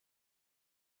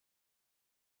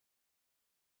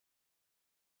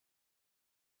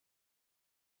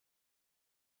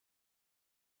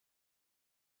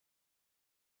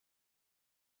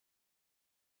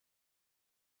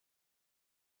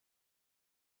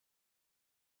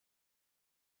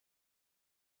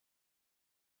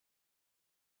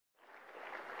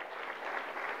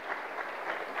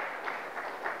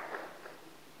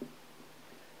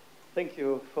Thank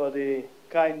you for the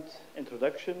kind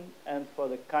introduction and for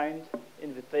the kind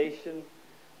invitation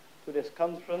to this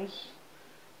conference,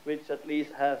 which at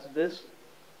least has this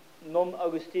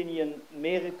non-Augustinian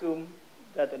meritum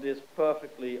that it is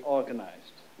perfectly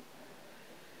organized.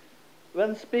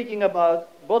 When speaking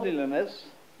about bodiliness,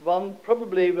 one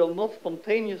probably will not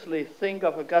spontaneously think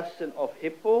of Augustine of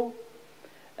Hippo,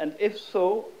 and if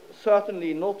so,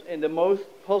 certainly not in the most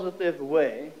positive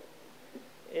way.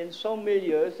 In some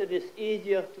milieus, it is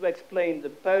easier to explain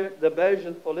the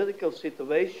Belgian political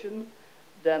situation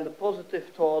than the positive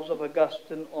thoughts of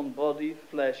Augustine on body,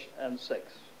 flesh, and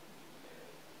sex.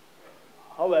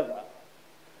 However,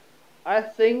 I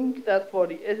think that for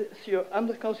the issue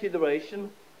under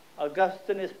consideration,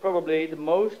 Augustine is probably the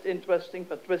most interesting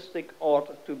patristic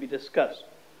author to be discussed.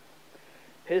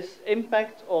 His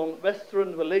impact on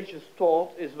Western religious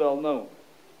thought is well known.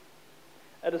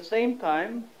 At the same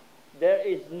time, there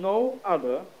is no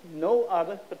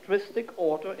other patristic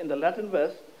author in the Latin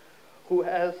West who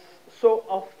has so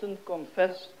often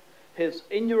confessed his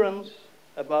ignorance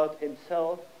about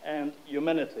himself and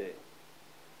humanity.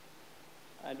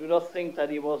 I do not think that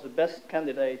he was the best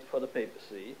candidate for the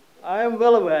papacy. I am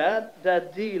well aware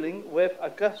that dealing with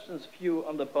Augustine's view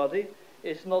on the body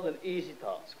is not an easy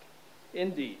task.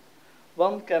 Indeed,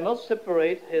 one cannot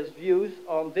separate his views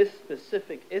on this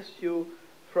specific issue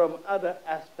from other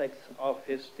aspects of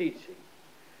his teaching.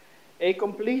 A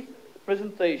complete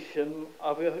presentation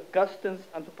of Augustine's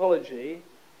anthropology,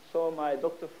 so my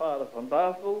Dr. Father van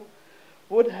Bavel,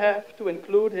 would have to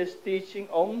include his teaching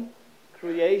on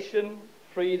creation,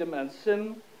 freedom and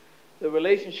sin, the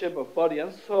relationship of body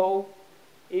and soul,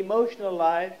 emotional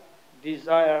life,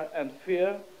 desire and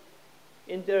fear,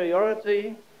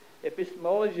 interiority,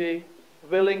 epistemology,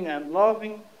 willing and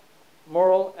loving,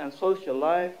 moral and social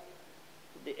life,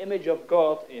 the image of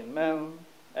God in man,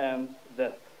 and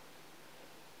death.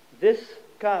 This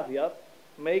caveat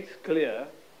makes clear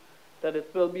that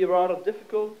it will be rather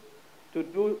difficult to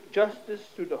do justice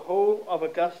to the whole of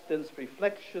Augustine's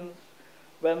reflections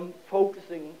when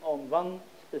focusing on one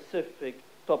specific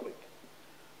topic.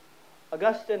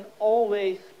 Augustine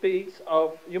always speaks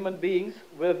of human beings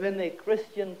within a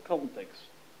Christian context.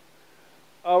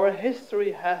 Our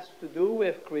history has to do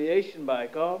with creation by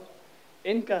God,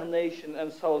 incarnation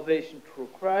and salvation through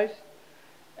Christ,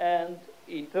 and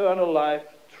eternal life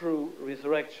through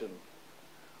resurrection.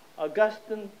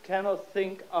 Augustine cannot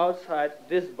think outside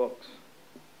this box.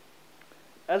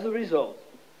 As a result,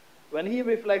 when he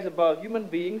reflects about human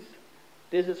beings,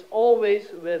 this is always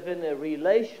within a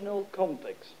relational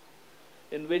context,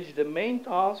 in which the main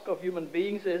task of human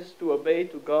beings is to obey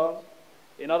to God.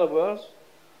 In other words,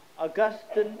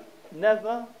 Augustine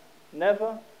never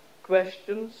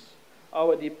questions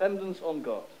our dependence on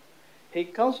God. He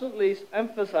constantly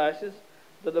emphasizes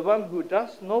that the one who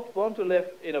does not want to live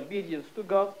in obedience to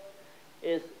God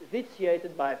is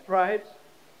vitiated by pride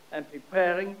and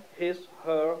preparing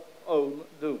her own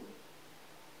doom.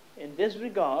 In this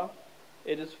regard,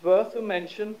 it is worth to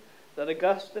mention that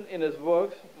Augustine in his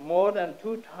works more than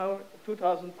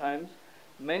 2,000 times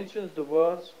mentions the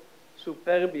words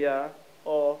superbia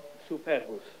or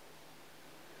superbus.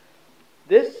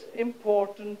 This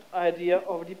important idea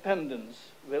of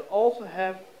dependence will also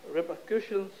have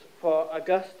repercussions for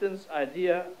Augustine's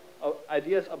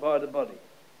ideas about the body.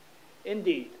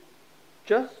 Indeed,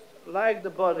 just like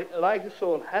the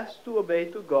soul has to obey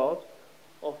to God,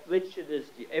 of which it is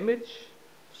the image,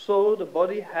 so the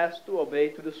body has to obey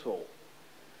to the soul.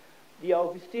 The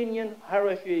Augustinian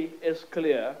hierarchy is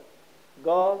clear: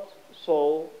 God,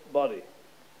 soul, body.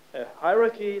 A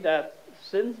hierarchy that,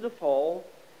 since the fall,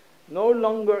 no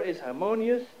longer is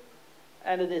harmonious,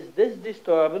 and it is this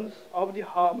disturbance of the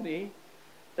harmony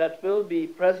that will be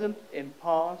present in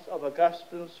parts of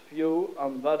Augustine's view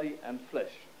on body and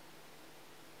flesh.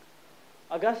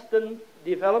 Augustine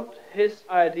developed his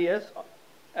ideas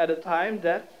at a time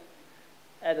that,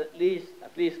 at least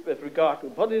with regard to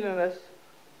bodiliness,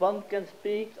 one can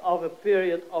speak of a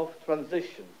period of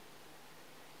transition.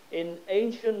 In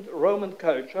ancient Roman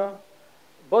culture,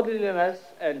 bodiliness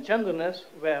and genderness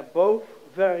were both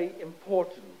very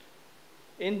important.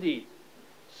 Indeed,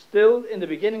 still in the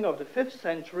beginning of the 5th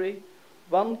century,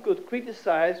 one could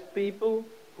criticize people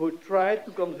who tried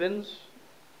to convince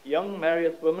young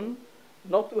married women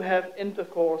not to have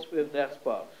intercourse with their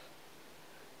spouse.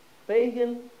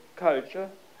 Pagan culture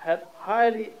had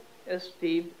highly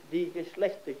esteemed die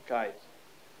Geschlechtlichkeit,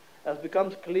 as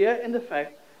becomes clear in the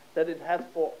fact that it had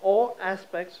for all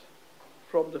aspects,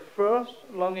 from the first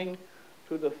longing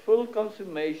to the full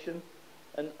consummation,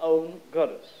 an own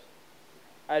goddess.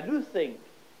 I do think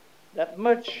that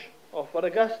much of what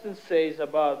Augustine says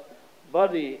about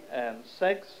body and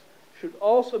sex should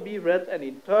also be read and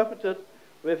interpreted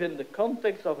within the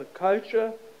context of a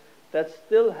culture that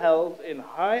still held in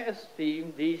high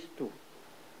esteem these two.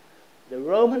 The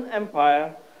Roman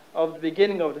Empire of the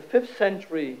beginning of the 5th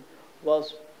century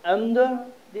was under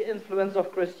the influence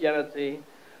of Christianity,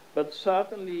 but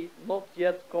certainly not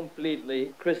yet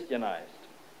completely Christianized.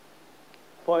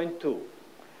 Point 2.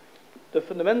 The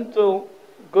fundamental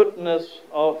goodness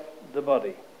of the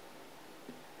body.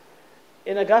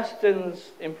 In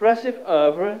Augustine's impressive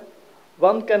oeuvre,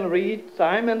 one can read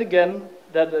time and again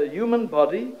that the human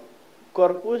body,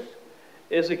 corpus,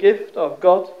 is a gift of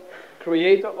God,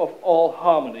 creator of all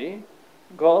harmony,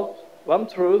 God, one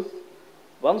truth,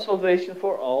 one salvation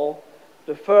for all,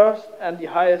 the first and the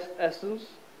highest essence,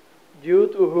 due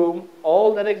to whom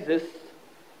all that exists,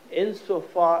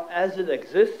 insofar as it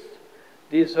exists,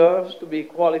 deserves to be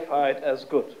qualified as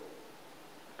good.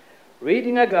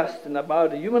 Reading Augustine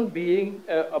about the human being,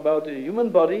 about the human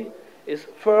body, is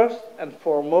first and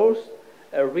foremost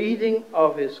a reading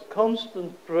of his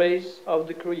constant praise of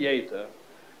the Creator,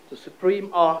 the supreme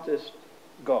artist,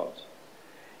 God.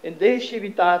 In De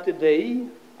Civitate Dei,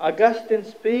 Augustine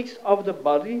speaks of the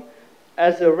body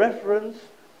as a reference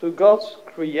to God's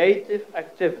creative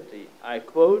activity. I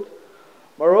quote,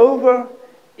 "Moreover,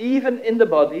 even in the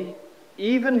body,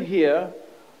 even here,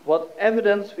 what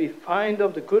evidence we find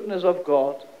of the goodness of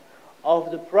God, of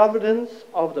the providence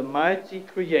of the mighty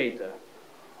Creator.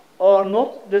 Are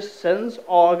not the sense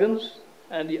organs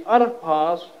and the other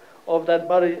parts of that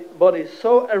body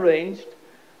so arranged,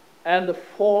 and the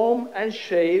form and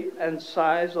shape and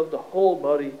size of the whole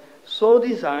body so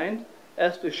designed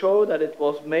as to show that it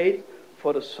was made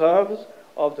for the service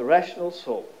of the rational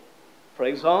soul? For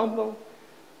example,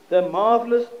 the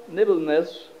marvelous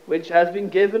nimbleness which has been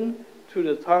given to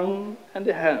the tongue and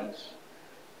the hands,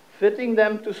 fitting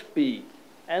them to speak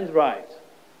and write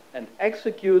and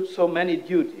execute so many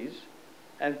duties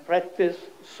and practice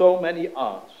so many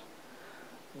arts.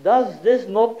 Does this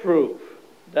not prove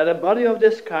that a body of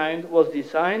this kind was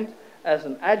designed as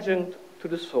an adjunct to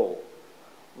the soul?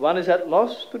 One is at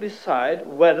loss to decide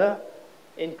whether,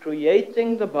 in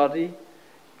creating the body,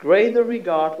 greater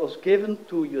regard was given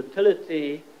to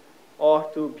utility or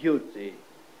to beauty.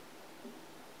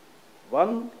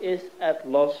 One is at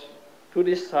loss to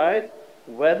decide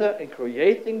whether, in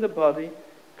creating the body,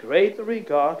 greater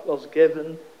regard was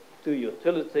given to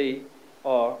utility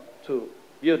or to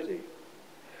beauty."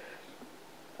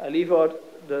 I leave out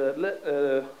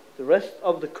the rest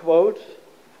of the quote,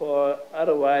 for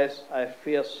otherwise I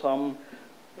fear some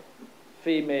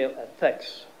female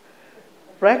attacks.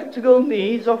 Practical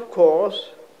needs, of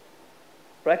course,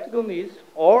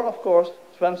 are of course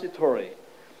transitory,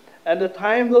 and the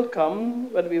time will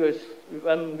come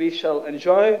when we shall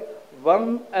enjoy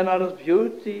one another's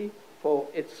beauty for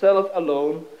itself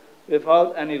alone,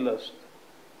 without any lust.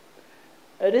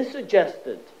 It is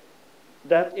suggested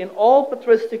that in all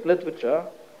patristic literature,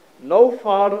 no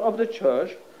father of the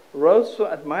Church wrote so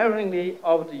admiringly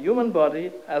of the human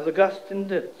body as Augustine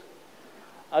did.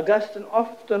 Augustine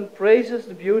often praises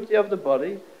the beauty of the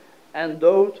body,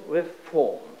 endowed with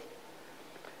form.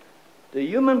 The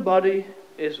human body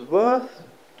is worth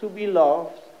to be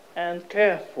loved and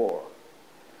cared for.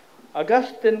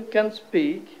 Augustine can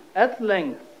speak at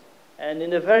length and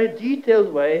in a very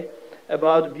detailed way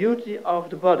about the beauty of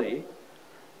the body,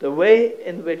 the way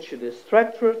in which it is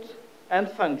structured and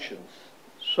functions,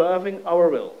 serving our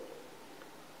will.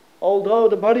 Although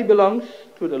the body belongs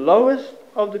to the lowest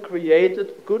of the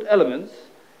created good elements,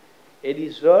 it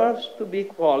deserves to be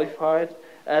qualified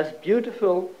as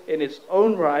beautiful in its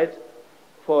own right,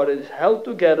 for it is held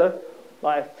together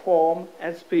by form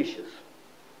and species.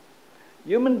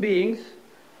 Human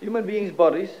beings'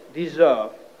 bodies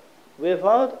deserve,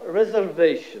 without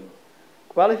reservation,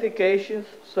 qualifications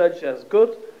such as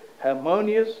good,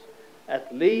 harmonious,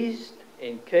 at least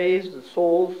in case the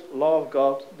souls love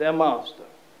God, their master.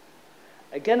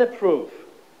 Again, a proof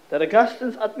that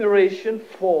Augustine's admiration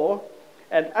for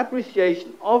and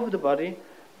appreciation of the body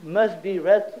must be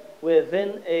read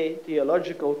within a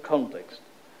theological context.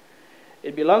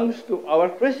 It belongs to our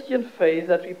Christian faith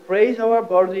that we praise our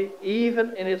body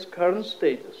even in its current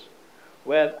status,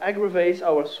 where it aggravates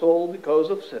our soul because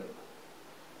of sin.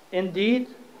 Indeed,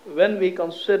 when we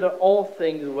consider all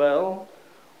things well,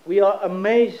 we are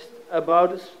amazed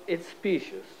about its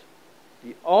species,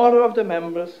 the order of the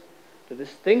members, the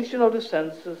distinction of the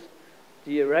senses,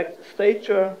 the erect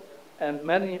stature, and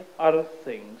many other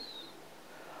things.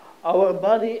 Our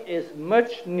body is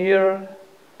much nearer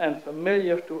and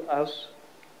familiar to us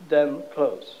than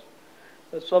clothes.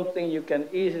 That's something you can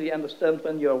easily understand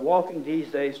when you're walking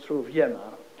these days through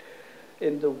Vienna.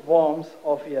 in the warmth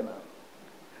of Vienna.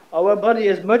 Our body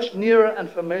is much nearer and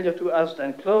familiar to us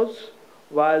than clothes,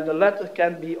 while the latter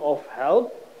can be of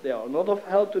help. They are not of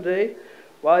help today.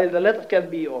 While the latter can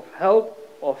be of help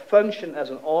or function as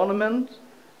an ornament,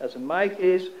 as in my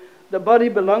case, the body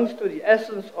belongs to the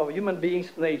essence of human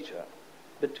beings' nature.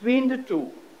 Between the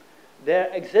two, there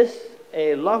exists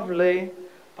a lovely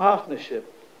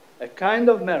partnership, a kind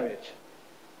of marriage,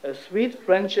 a sweet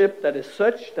friendship that is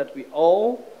such that we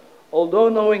all, although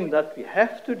knowing that we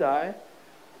have to die,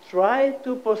 try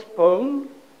to postpone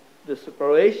the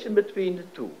separation between the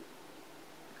two.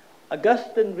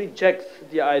 Augustine rejects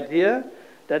the idea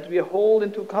that we hold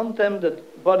into contempt the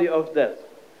body of death,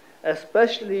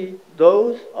 especially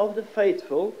those of the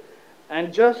faithful,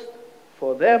 and just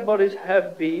for their bodies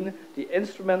have been the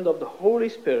instrument of the Holy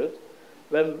Spirit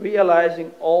when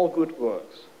realizing all good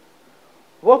works.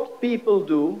 What people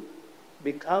do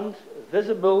becomes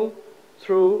visible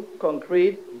through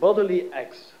concrete bodily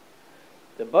acts.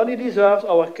 The body deserves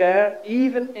our care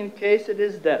even in case it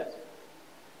is dead.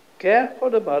 Care for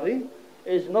the body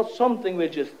is not something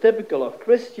which is typical of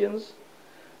Christians,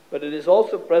 but it is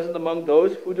also present among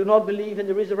those who do not believe in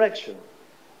the resurrection.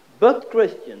 But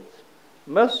Christians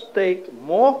must take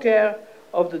more care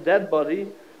of the dead body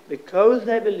because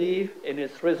they believe in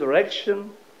its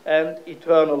resurrection and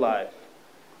eternal life.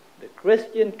 The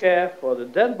Christian care for the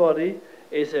dead body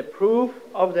is a proof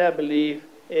of their belief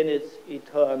in its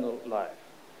eternal life.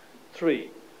 3.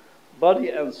 Body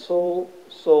and soul,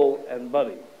 soul and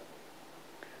body.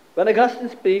 When Augustine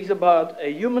speaks about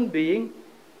a human being,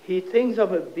 he thinks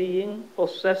of a being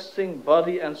possessing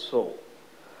body and soul.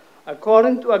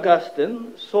 According to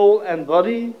Augustine, soul and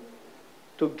body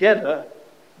together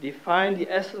define the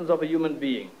essence of a human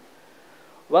being.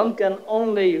 One can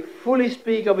only fully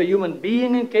speak of a human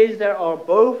being in case there are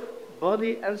both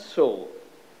body and soul,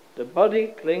 the body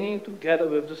clinging together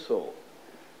with the soul.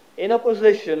 In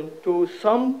opposition to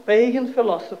some pagan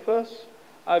philosophers,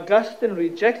 Augustine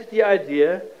rejects the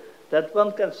idea that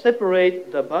one can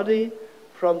separate the body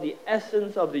from the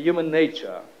essence of the human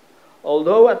nature,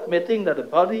 although admitting that the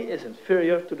body is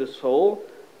inferior to the soul,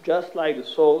 just like the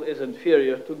soul is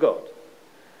inferior to God.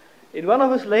 In one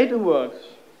of his later works,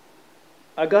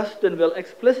 Augustine will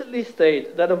explicitly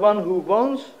state that the one who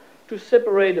wants to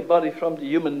separate the body from the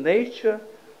human nature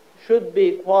should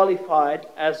be qualified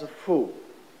as a fool.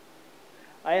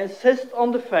 I insist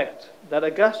on the fact that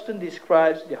Augustine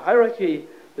describes the hierarchy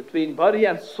between body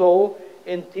and soul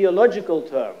in theological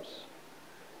terms.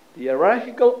 The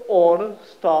hierarchical order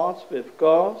starts with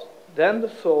God, then the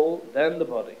soul, then the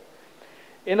body.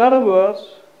 In other words,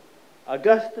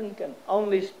 Augustine can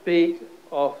only speak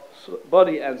of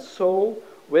body and soul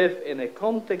within a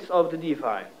context of the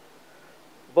divine.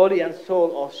 Body and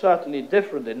soul are certainly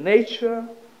different in nature,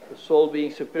 the soul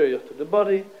being superior to the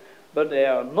body, but they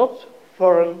are not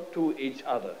foreign to each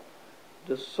other.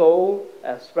 The soul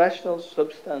as rational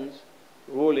substance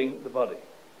ruling the body.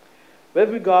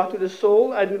 With regard to the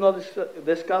soul, I do not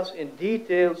discuss in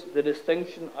details the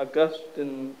distinction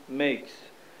Augustine makes.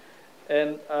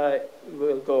 And I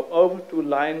will go over to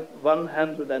line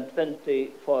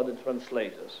 120 for the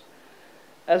translators.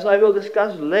 As I will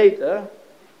discuss later,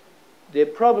 the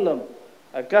problem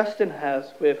Augustine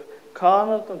has with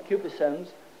carnal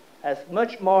concupiscence has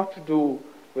much more to do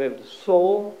with the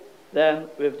soul than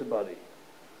with the body.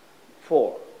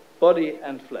 4. Body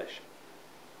and flesh.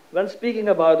 When speaking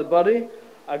about the body,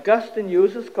 Augustine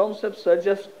uses concepts such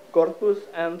as corpus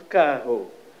and cargo.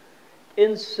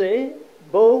 In se,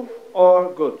 both are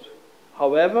good.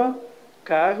 However,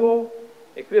 cargo,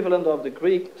 equivalent of the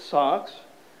Greek sarx,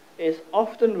 is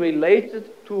often related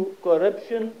to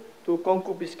corruption, to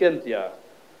concupiscentia.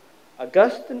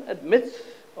 Augustine admits,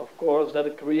 of course, that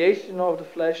the creation of the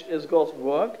flesh is God's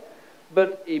work,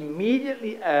 but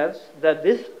immediately adds that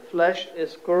this flesh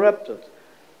is corrupted,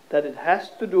 that it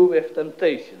has to do with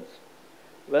temptations.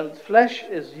 When flesh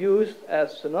is used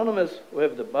as synonymous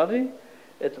with the body,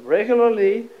 it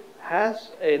regularly has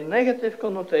a negative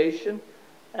connotation,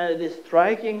 and it is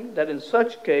striking that in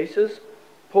such cases,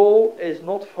 Paul is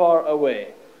not far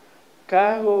away.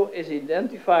 Cargo is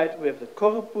identified with the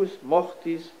corpus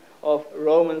mortis of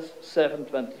Romans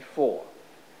 7:24.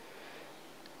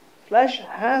 Flesh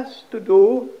has to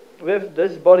do with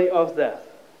this body of death,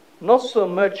 not so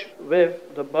much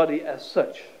with the body as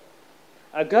such.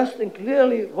 Augustine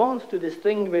clearly wants to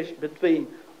distinguish between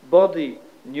body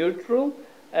neutral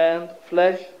and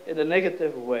flesh in a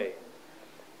negative way.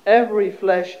 Every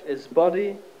flesh is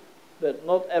body, but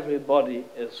not every body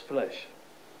is flesh.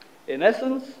 In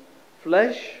essence,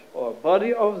 flesh or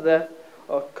body of death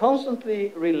are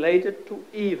constantly related to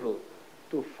evil,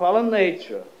 to fallen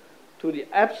nature, to the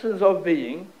absence of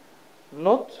being,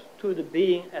 not to the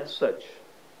being as such.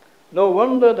 No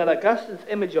wonder that Augustine's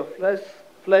image of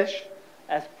flesh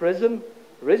as prism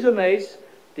resonates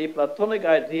the Platonic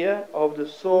idea of the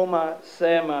soma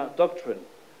sener doctrine.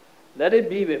 Let it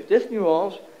be with this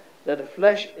nuance that the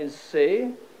flesh in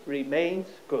se remains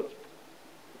good,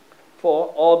 for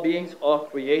all beings are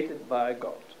created by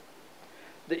God.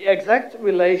 The exact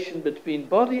relation between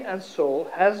body and soul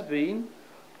has been,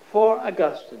 for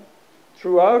Augustine,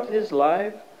 throughout his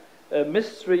life, a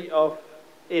mystery of,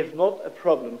 if not a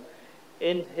problem.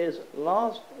 In his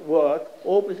last work,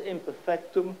 Opus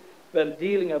Imperfectum, when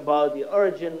dealing about the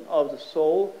origin of the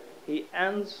soul, he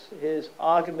ends his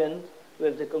argument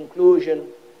with the conclusion,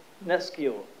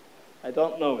 nescio. I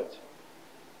don't know it.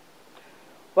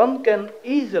 One can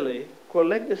easily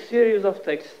collect a series of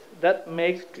texts that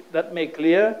make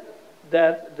clear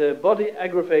that the body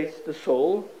aggravates the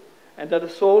soul, and that the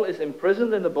soul is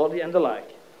imprisoned in the body and the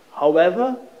like.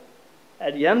 However,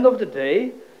 at the end of the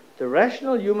day, the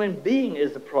rational human being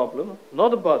is the problem,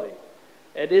 not the body.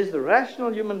 It is the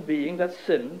rational human being that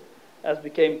sinned, as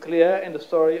became clear in the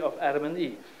story of Adam and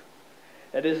Eve.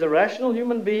 It is the rational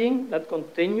human being that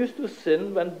continues to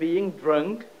sin when being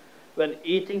drunk, when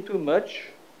eating too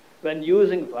much, when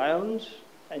using violence,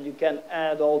 and you can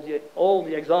add all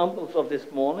the examples of this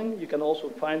morning. You can also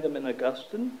find them in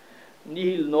Augustine.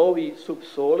 Nihil novi sub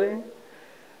sole.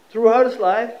 Throughout his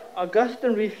life,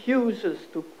 Augustine refuses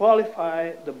to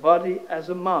qualify the body as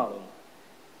a malum.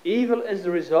 Evil is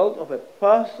the result of a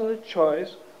personal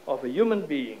choice of a human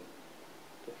being.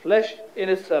 The flesh in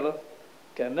itself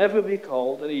can never be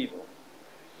called an evil.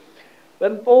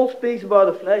 When Paul speaks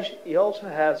about the flesh, he also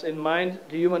has in mind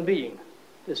the human being.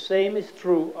 The same is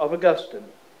true of Augustine.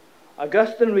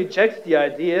 Augustine rejects the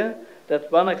idea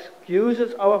that one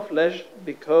excuses our flesh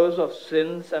because of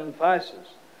sins and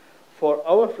vices. For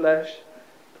our flesh,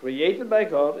 created by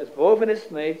God, is both in its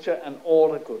nature and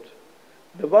all good.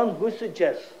 The one who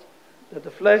suggests that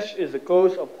the flesh is the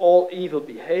cause of all evil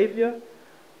behavior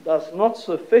does not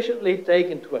sufficiently take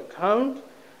into account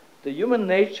the human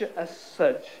nature as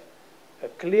such, a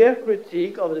clear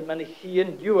critique of the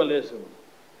Manichaean dualism.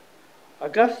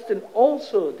 Augustine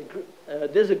also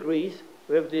disagrees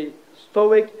with the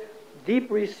Stoic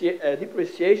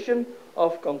depreciation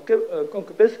of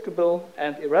concupiscible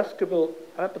and irascible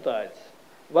appetites.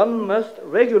 One must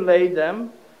regulate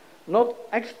them, not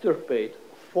extirpate,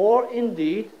 for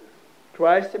indeed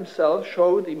Christ himself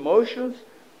showed emotions,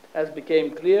 as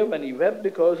became clear when he wept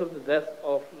because of the death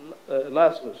of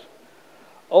Lazarus.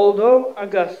 Although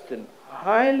Augustine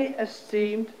highly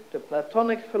esteemed the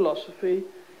Platonic philosophy,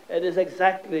 it is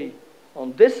exactly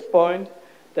on this point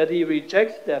that he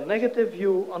rejects their negative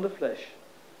view on the flesh.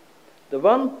 The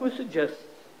one who suggests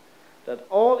that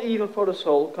all evil for the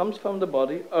soul comes from the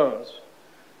body errs.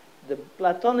 The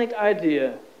Platonic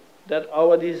idea that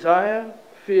our desire,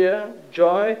 fear,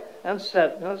 joy, and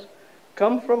sadness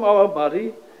come from our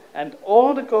body and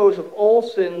are the cause of all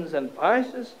sins and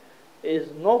vices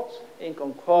is not in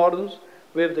concordance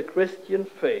with the Christian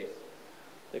faith.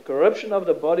 The corruption of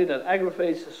the body that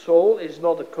aggravates the soul is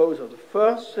not the cause of the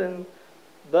first sin,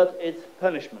 but its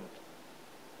punishment.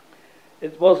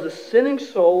 It was the sinning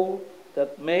soul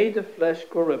that made the flesh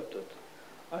corrupted.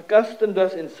 Augustine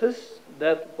thus insists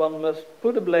that one must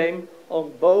put the blame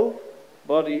on both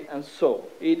body and soul,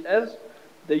 i.e.,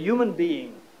 the human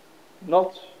being,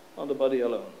 not on the body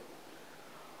alone.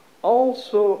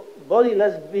 Also,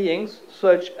 bodiless beings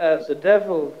such as the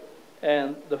devil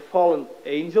and the fallen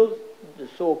angels, the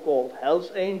so-called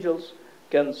hell's angels,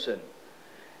 can sin.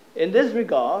 In this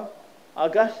regard,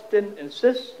 Augustine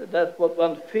insists that what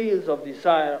one feels of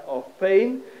desire or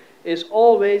pain is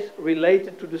always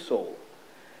related to the soul.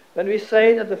 When we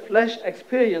say that the flesh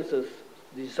experiences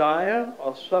desire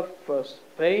or suffers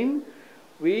pain,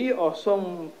 we or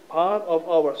some part of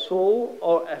our soul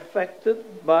are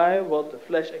affected by what the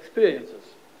flesh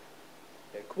experiences.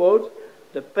 I quote,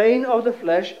 "The pain of the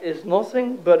flesh is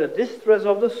nothing but a distress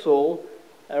of the soul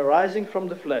arising from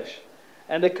the flesh,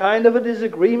 and a kind of a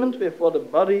disagreement with what the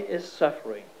body is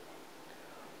suffering."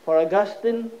 For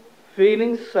Augustine,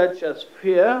 feelings such as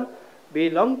fear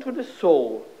belong to the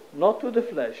soul, not to the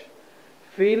flesh.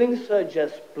 Feelings such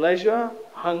as pleasure,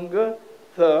 hunger,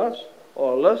 thirst,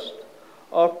 or lust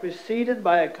are preceded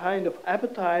by a kind of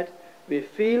appetite we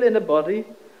feel in the body,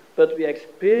 but we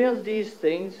experience these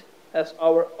things as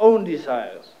our own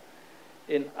desires.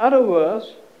 In other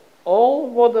words, all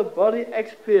what the body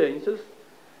experiences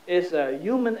is a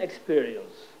human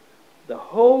experience, the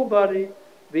whole being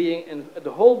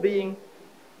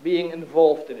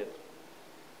involved in it.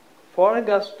 For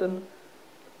Augustine,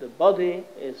 the body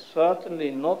is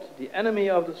certainly not the enemy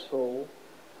of the soul,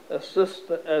 a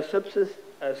substance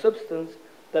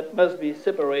that must be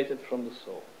separated from the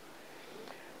soul.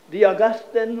 The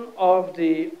Augustine of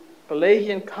the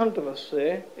Pelagian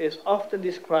controversy is often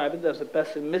described as a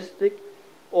pessimistic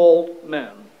old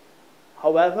man.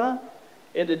 However,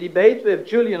 in the debate with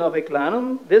Julian of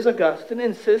Eclanum, this Augustine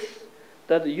insists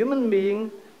that the human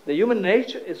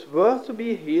nature is worth to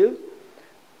be healed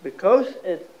because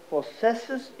it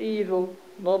possesses evil,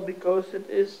 not because it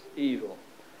is evil.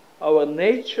 Our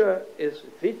nature is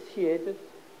vitiated,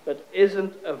 but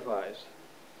isn't a vice.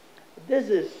 This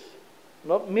is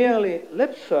not merely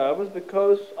lip service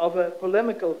because of a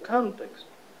polemical context.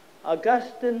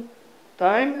 Augustine,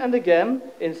 time and again,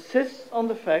 insists on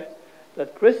the fact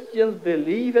that Christians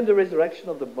believe in the resurrection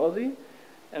of the body,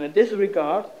 and in this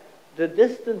regard, the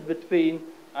distance between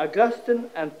Augustine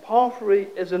and Porphyry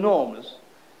is enormous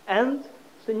and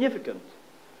significant.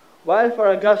 While for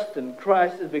Augustine,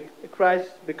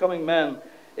 Christ becoming man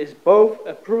is both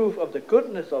a proof of the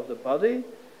goodness of the body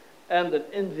and an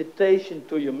invitation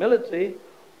to humility,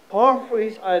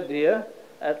 Porphyry's idea,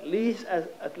 at least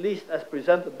as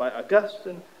presented by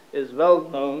Augustine, is well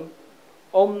known: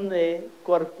 omne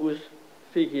corpus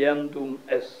fingendum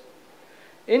est.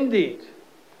 Indeed,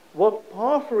 what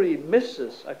Porphyry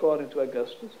misses, according to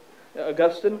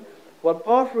Augustine, what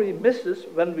Porphyry misses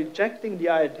when rejecting the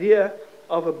idea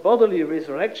of a bodily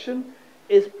resurrection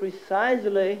is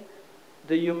precisely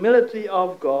the humility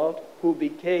of God who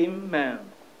became man.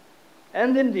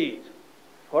 And indeed,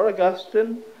 for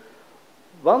Augustine,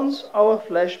 once our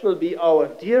flesh will be our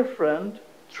dear friend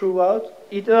throughout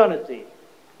eternity.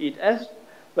 It is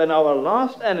when our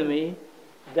last enemy,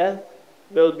 death,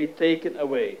 will be taken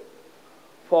away.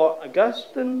 For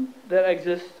Augustine, there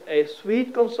exists a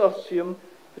sweet consortium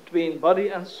between body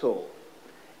and soul.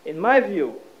 In my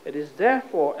view, it is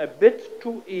therefore a bit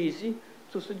too easy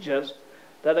to suggest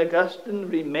that Augustine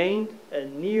remained a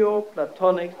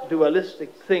Neoplatonic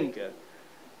dualistic thinker.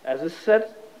 As is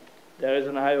said, there is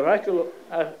a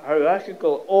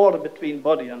hierarchical order between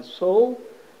body and soul,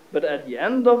 but at the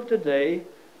end of the day,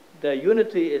 their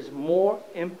unity is more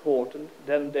important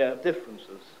than their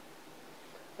differences.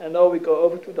 And now we go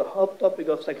over to the hot topic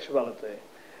of sexuality.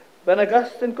 When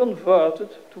Augustine converted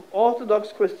to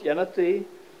Orthodox Christianity,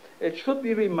 it should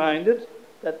be reminded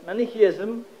that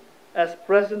Manichaeism, as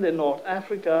present in North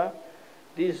Africa,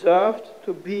 deserved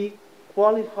to be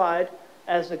qualified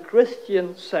as a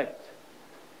Christian sect.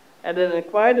 And in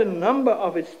quite a number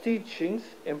of its teachings,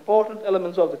 important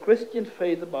elements of the Christian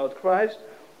faith about Christ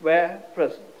were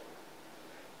present.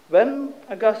 When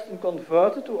Augustine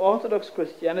converted to Orthodox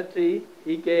Christianity,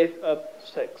 he gave up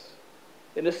sex.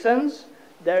 In a sense,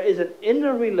 there is an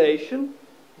inner relation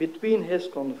between his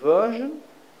conversion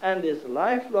and his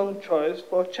lifelong choice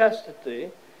for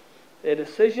chastity, a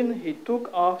decision he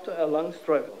took after a long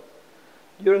struggle.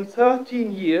 During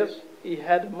 13 years, he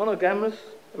had a monogamous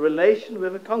relation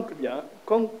with a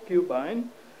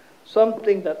concubine,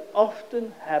 something that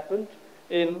often happened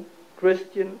in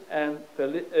Christian and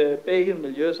pagan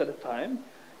milieus at the time,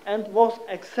 and was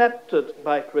accepted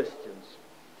by Christians.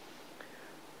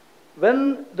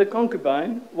 When the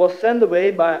concubine was sent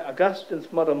away by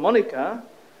Augustine's mother Monica,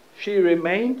 she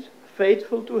remained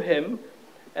faithful to him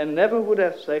and never would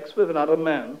have sex with another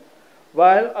man,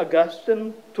 while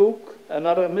Augustine took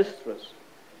another mistress.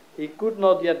 He could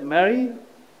not yet marry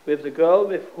with the girl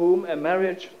with whom a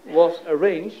marriage was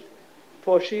arranged,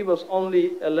 for she was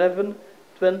only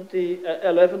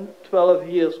 12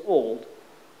 years old,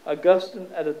 Augustine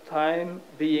at the time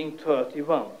being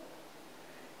 31.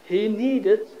 He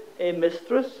needed a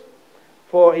mistress,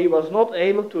 for he was not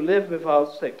able to live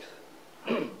without sex.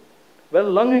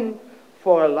 When longing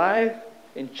for a life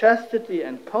in chastity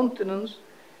and continence,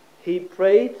 he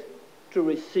prayed to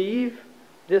receive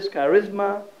this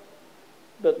charisma,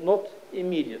 but not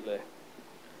immediately.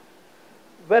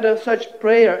 Whether such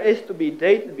prayer is to be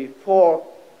dated before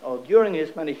or during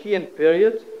his Manichaean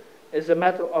period is a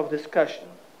matter of discussion.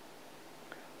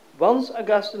 Once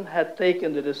Augustine had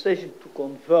taken the decision to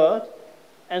convert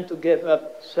and to give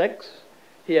up sex,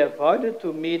 he avoided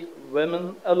to meet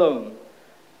women alone.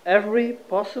 Every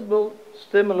possible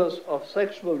stimulus of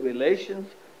sexual relations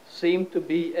seemed to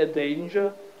be a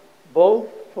danger both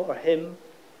for him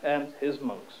and his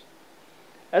monks.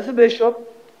 As a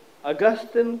bishop,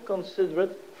 Augustine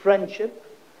considered friendship,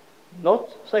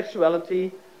 not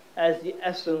sexuality, as the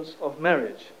essence of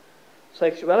marriage.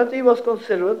 Sexuality was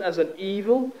considered as an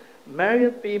evil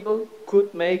married people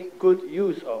could make good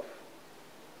use of.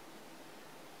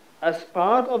 As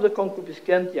part of the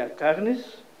concupiscentia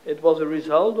carnis, it was a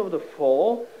result of the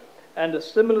fall and a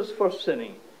stimulus for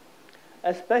sinning.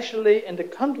 especially in the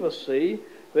controversy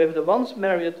with the once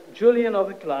married Julian of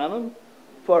Eclanum,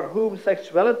 for whom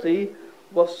sexuality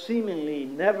was seemingly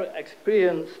never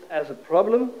experienced as a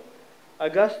problem.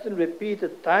 Augustine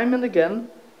repeated time and again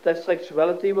that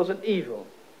sexuality was an evil.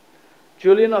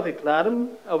 Julian of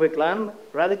Eclanum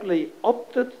radically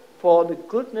opted for the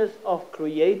goodness of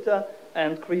creator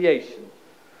and creation.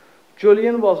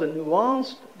 Julian was a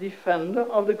nuanced defender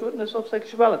of the goodness of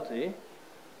sexuality.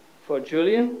 For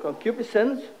Julian,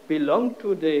 concupiscence belonged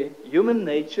to the human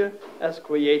nature as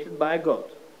created by God.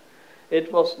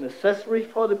 It was necessary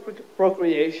for the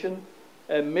procreation,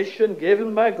 a mission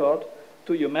given by God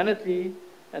to humanity,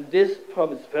 and this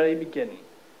from its very beginning.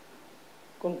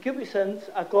 Concupiscence,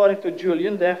 according to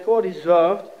Julian, therefore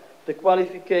deserved the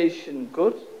qualification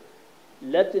good.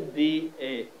 Let it be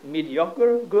a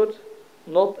mediocre good,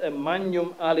 not a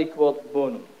magnum aliquot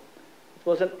bonum. It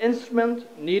was an instrument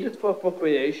needed for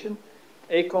procreation,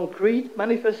 a concrete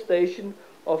manifestation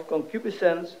of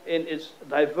concupiscence in its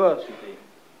diversity.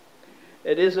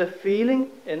 It is a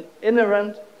feeling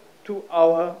inherent to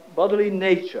our bodily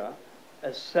nature,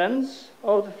 a sense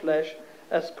of the flesh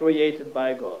as created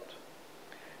by God.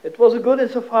 It was a good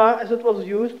insofar as it was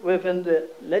used within the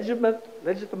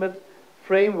legitimate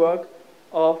framework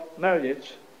of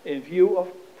marriage in view of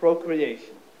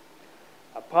procreation.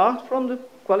 Apart from the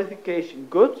qualification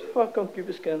good for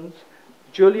concupiscence,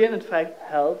 Julian in fact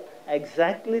held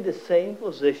exactly the same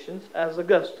positions as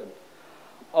Augustine.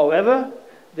 However,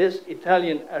 this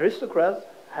Italian aristocrat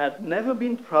had never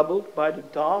been troubled by the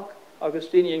dark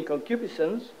Augustinian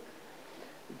concupiscence.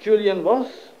 Julian was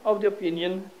of the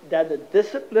opinion that a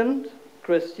disciplined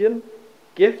Christian,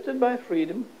 gifted by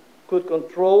freedom, could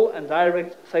control and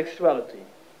direct sexuality.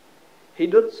 He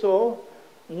did so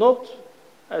not,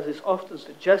 as is often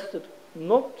suggested,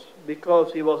 not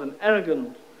because he was an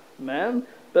arrogant man,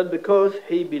 but because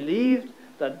he believed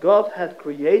that God had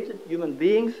created human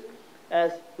beings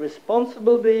as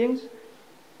responsible beings,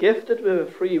 gifted with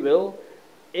a free will,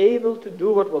 able to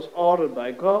do what was ordered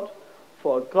by God,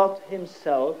 for God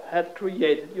himself had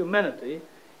created humanity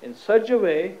in such a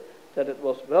way that it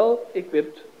was well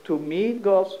equipped to meet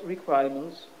God's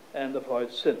requirements and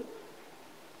avoid sin.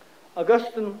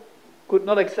 Augustine could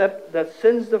not accept that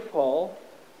since the fall,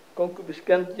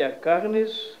 concupiscentia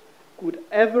carnis could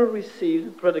ever receive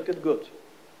the predicate good.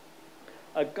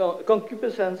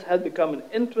 Concupiscence had become an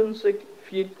intrinsic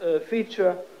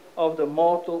feature of the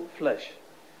mortal flesh.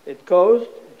 It caused,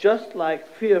 just like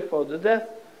fear for the death,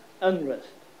 unrest.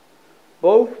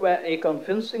 Both were a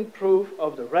convincing proof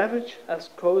of the ravage as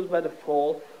caused by the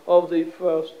fall of the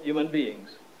first human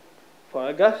beings. For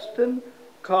Augustine,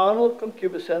 carnal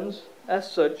concupiscence,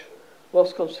 as such,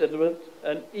 was considered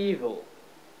an evil.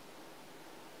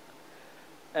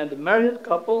 And the married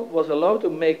couple was allowed to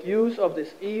make use of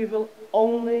this evil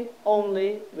only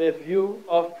with view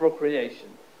of procreation.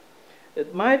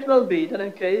 It might well be that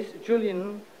in case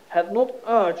Julian had not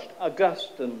urged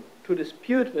Augustine to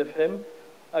dispute with him,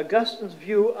 Augustine's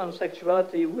view on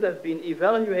sexuality would have been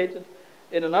evaluated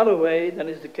in another way than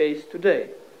is the case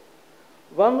today.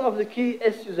 One of the key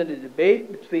issues in the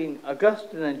debate between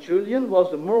Augustine and Julian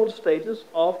was the moral status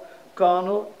of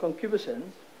carnal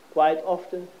concupiscence, quite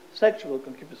often sexual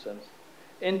concupiscence.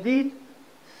 Indeed,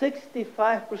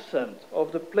 65%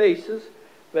 of the places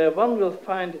where one will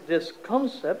find this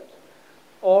concept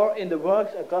are in the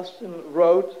works Augustine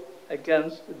wrote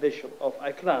against the Bishop of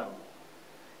Eclanum.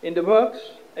 In the works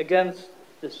against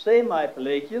the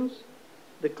semi-Pelagians,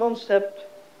 the concept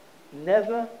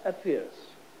never appears.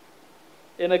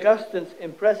 In Augustine's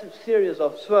impressive series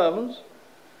of sermons,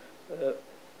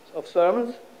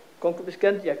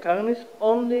 Concupiscentia Carnis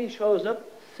only shows up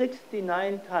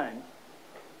 69 times.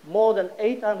 More than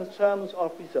 800 sermons are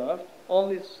preserved.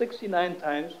 Only 69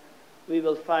 times we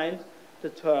will find the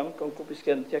term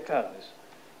Concupiscentia Carnis.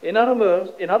 In other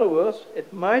words,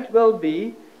 it might well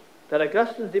be that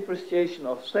Augustine's depreciation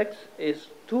of sex is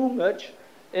too much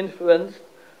influenced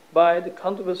by the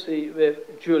controversy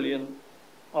with Julian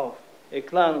of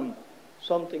Eclanum,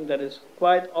 something that is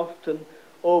quite often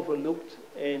overlooked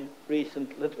in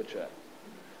recent literature.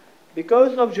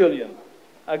 Because of Julian,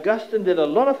 Augustine did a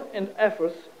lot of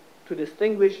efforts to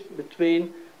distinguish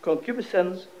between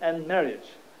concupiscence and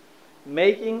marriage,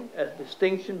 making a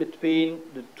distinction between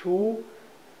the two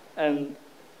and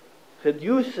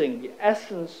reducing the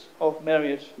essence of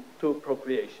marriage to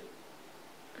procreation.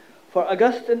 For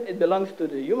Augustine, it belongs to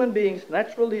the human being's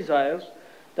natural desires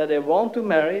that they want to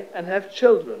marry and have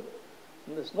children.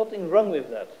 And there's nothing wrong with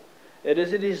that. It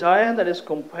is a desire that is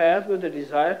compared with the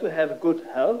desire to have good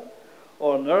health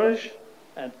or nourish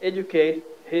and educate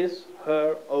his,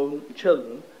 her own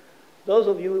children. Those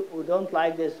of you who don't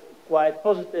like this quite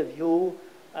positive view,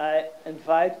 I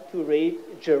invite to read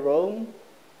Jerome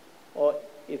or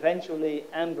eventually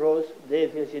Ambrose De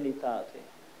Virginitate.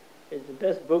 It's the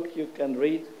best book you can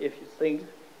read if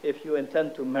you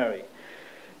intend to marry.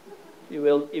 You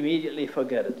will immediately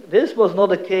forget it. This was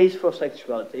not a case for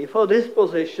sexuality. For his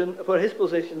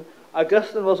position,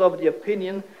 Augustine was of the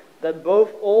opinion that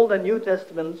both Old and New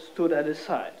Testament stood at his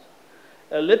side.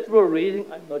 A literal reading,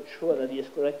 I'm not sure that he is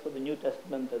correct for the New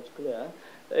Testament, that's clear.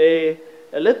 A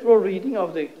literal reading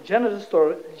of the Genesis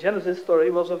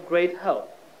story was of great help,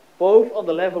 both on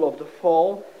the level of the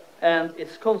fall and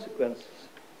its consequences.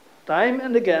 Time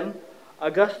and again,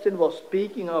 Augustine was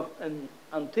speaking of an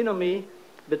antinomy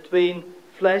between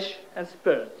flesh and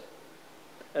spirit.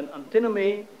 An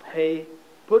antinomy he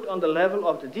put on the level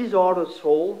of the disordered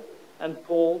soul and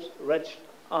Paul's wretched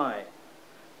eye.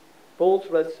 Paul's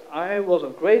wretched eye was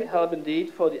of great help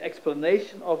indeed for the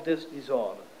explanation of this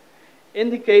disorder.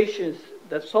 Indications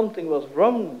that something was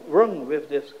wrong with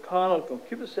this carnal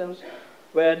concupiscence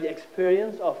were the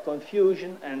experience of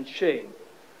confusion and shame.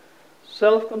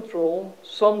 Self-control,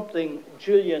 something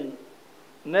Julian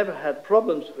never had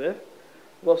problems with,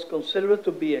 was considered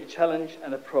to be a challenge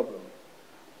and a problem.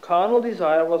 Carnal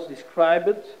desire was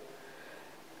described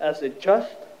as a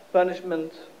just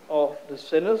punishment of the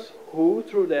sinners who,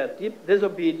 through their deep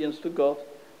disobedience to God,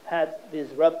 had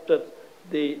disrupted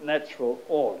the natural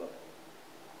order.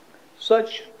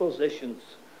 Such positions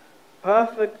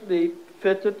perfectly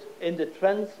fitted in the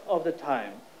trends of the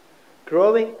time: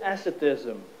 growing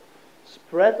asceticism,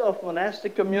 spread of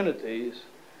monastic communities,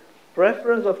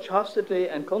 preference of chastity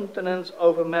and continence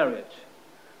over marriage.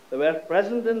 They were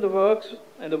present in the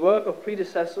work of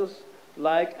predecessors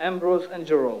like Ambrose and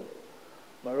Jerome.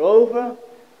 Moreover,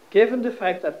 given the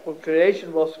fact that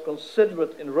procreation was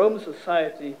considered in Roman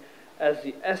society as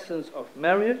the essence of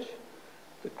marriage,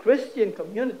 the Christian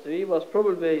community was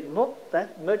probably not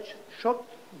that much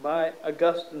shocked by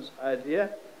Augustine's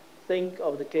idea. Think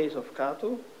of the case of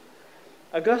Cato.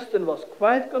 Augustine was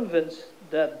quite convinced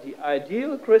that the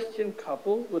ideal Christian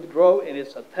couple would grow in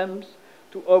its attempts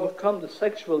to overcome the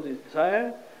sexual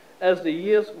desire as the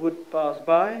years would pass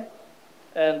by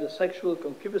and the sexual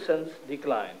concupiscence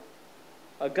decline.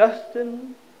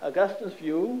 Augustine's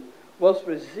view was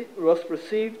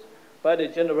received by the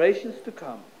generations to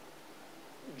come.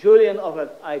 Julian of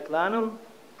Aeclanum,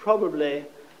 probably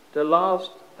the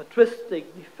last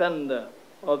patristic defender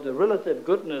of the relative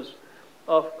goodness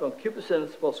of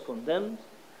concupiscence, was condemned,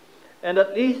 and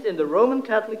at least in the Roman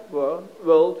Catholic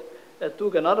world it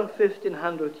took another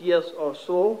 1500 years or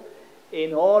so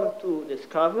in order to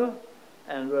discover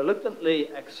and reluctantly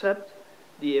accept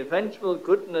the eventual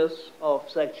goodness of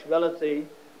sexuality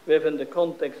within the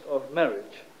context of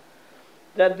marriage.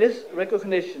 That this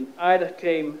recognition either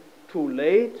came too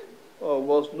late or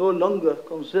was no longer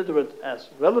considered as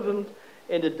relevant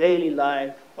in the daily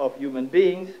life of human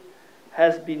beings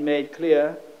has been made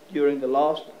clear during the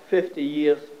last 50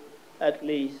 years, at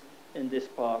least in this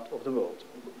part of the world.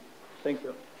 Thank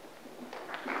you.